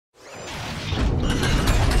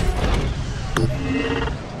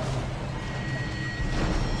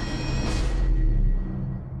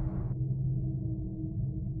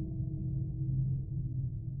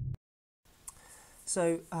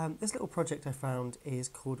This little project I found is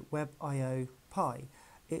called WebIOPi.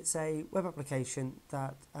 It's a web application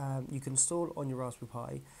that you can install on your Raspberry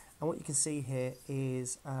Pi, and what you can see here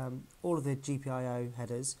is all of the GPIO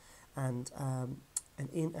headers and an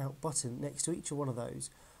in-out button next to each one of those.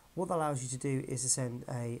 What that allows you to do is to send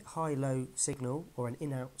a high-low signal or an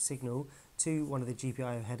in-out signal to one of the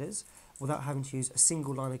GPIO headers without having to use a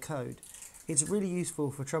single line of code. It's really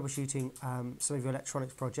useful for troubleshooting some of your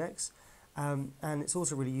electronics projects. And it's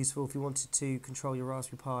also really useful if you wanted to control your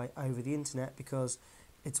Raspberry Pi over the internet, because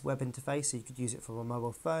it's a web interface, so you could use it from a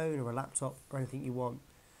mobile phone or a laptop or anything you want.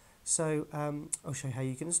 So I'll show you how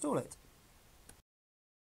you can install it.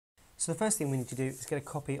 So the first thing we need to do is get a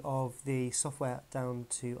copy of the software down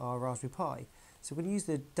to our Raspberry Pi. So we're going to use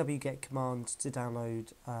the wget command to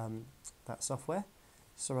download that software.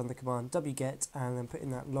 So run the command wget and then put in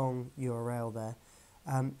that long URL there.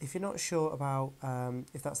 If you're not sure about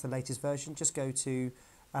if that's the latest version, just go to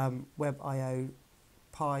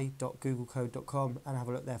WebIOPi.googlecode.com and have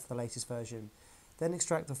a look there for the latest version. Then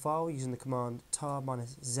extract the file using the command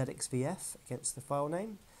tar-zxvf against the file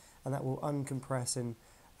name, and that will uncompress and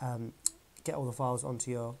get all the files onto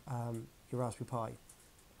your Raspberry Pi.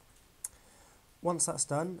 Once that's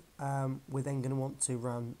done, we're then going to want to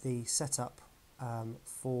run the setup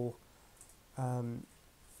for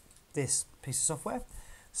this piece of software.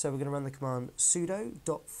 So we're going to run the command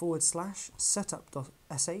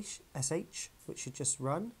sudo./setup.sh, which should just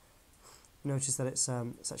run. Notice that it's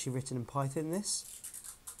actually written in Python, this.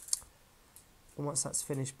 And once that's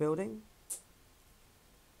finished building,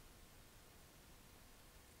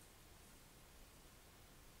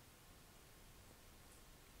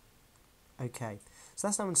 okay, so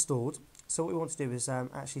that's now installed. So what we want to do is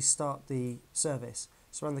actually start the service.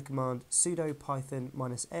 So run the command sudo python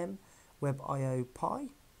 -m WebIOPi,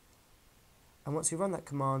 and once we run that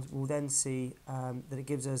command, we'll then see that it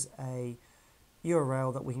gives us a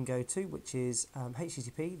URL that we can go to, which is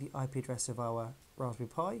HTTP, the IP address of our Raspberry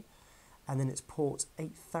Pi, and then it's port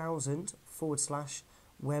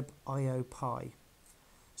 8000/WebIOPi.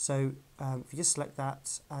 So if you just select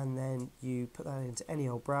that and then you put that into any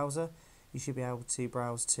old browser, you should be able to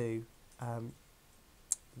browse to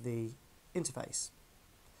the interface.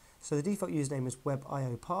 So the default username is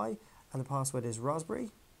WebIOPi and the password is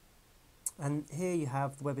Raspberry. And here you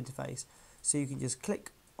have the web interface. So you can just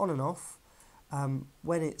click on and off.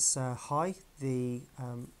 When it's high, the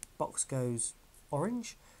box goes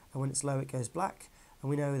orange, and when it's low, it goes black.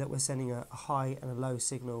 And we know that we're sending a high and a low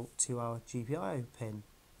signal to our GPIO pin.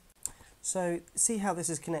 So see how this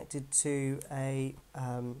is connected to a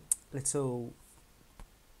little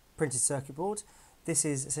printed circuit board. This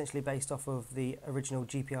is essentially based off of the original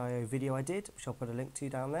GPIO video I did, which I'll put a link to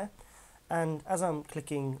down there. And as I'm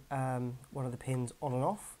clicking one of the pins on and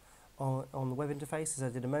off on the web interface, as I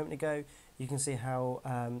did a moment ago, you can see how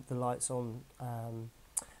the lights on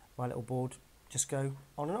my little board just go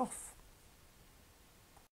on and off.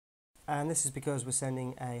 And this is because we're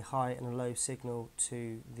sending a high and a low signal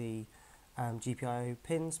to the GPIO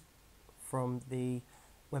pins from the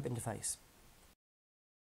web interface.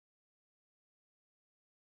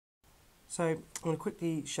 So I'm going to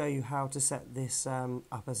quickly show you how to set this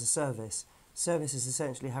up as a service. Service is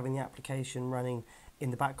essentially having the application running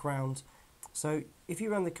in the background. So if you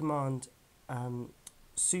run the command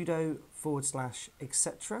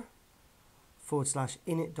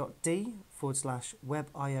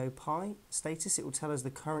sudo/etc/init.d/WebIOPi status, it will tell us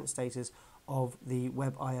the current status of the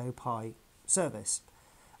WebIOPi service.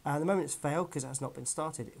 At the moment it's failed because that's not been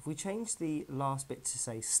started. If we change the last bit to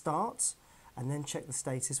say start, and then check the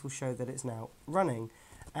status, will show that it's now running.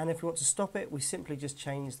 And if we want to stop it, we simply just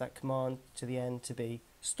change that command to the end to be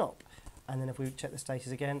stop. And then if we check the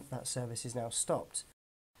status again, that service is now stopped.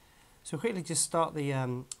 So we'll quickly just start the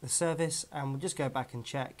service, and we'll just go back and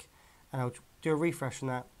check, and I'll do a refresh on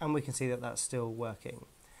that, and we can see that that's still working.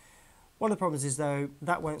 One of the problems is though,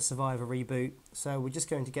 that won't survive a reboot, so we're just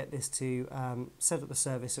going to get this to set up the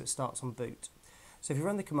service so it starts on boot. So if you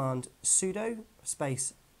run the command sudo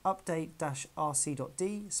space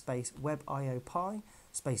update-rc.d space WebIOPi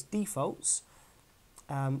space defaults,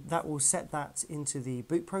 that will set that into the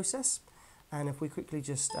boot process. And if we quickly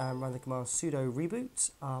just run the command sudo reboot,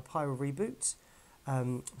 our Pi will reboot.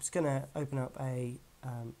 I'm just going to open up a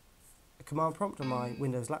command prompt on my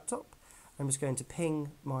Windows laptop. I'm just going to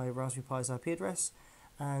ping my Raspberry Pi's IP address,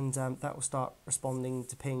 and that will start responding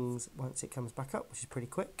to pings once it comes back up, which is pretty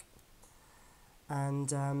quick.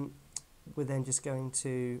 And we're then just going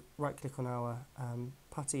to right click on our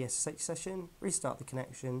PuTTY SSH session, restart the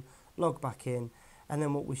connection, log back in, and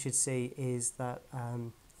then what we should see is that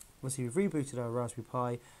once we've rebooted our Raspberry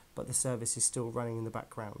Pi, but the service is still running in the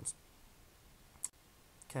background.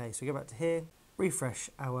 Okay, so we go back to here, refresh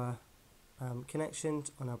our connection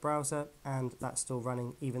on our browser, and that's still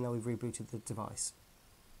running even though we've rebooted the device.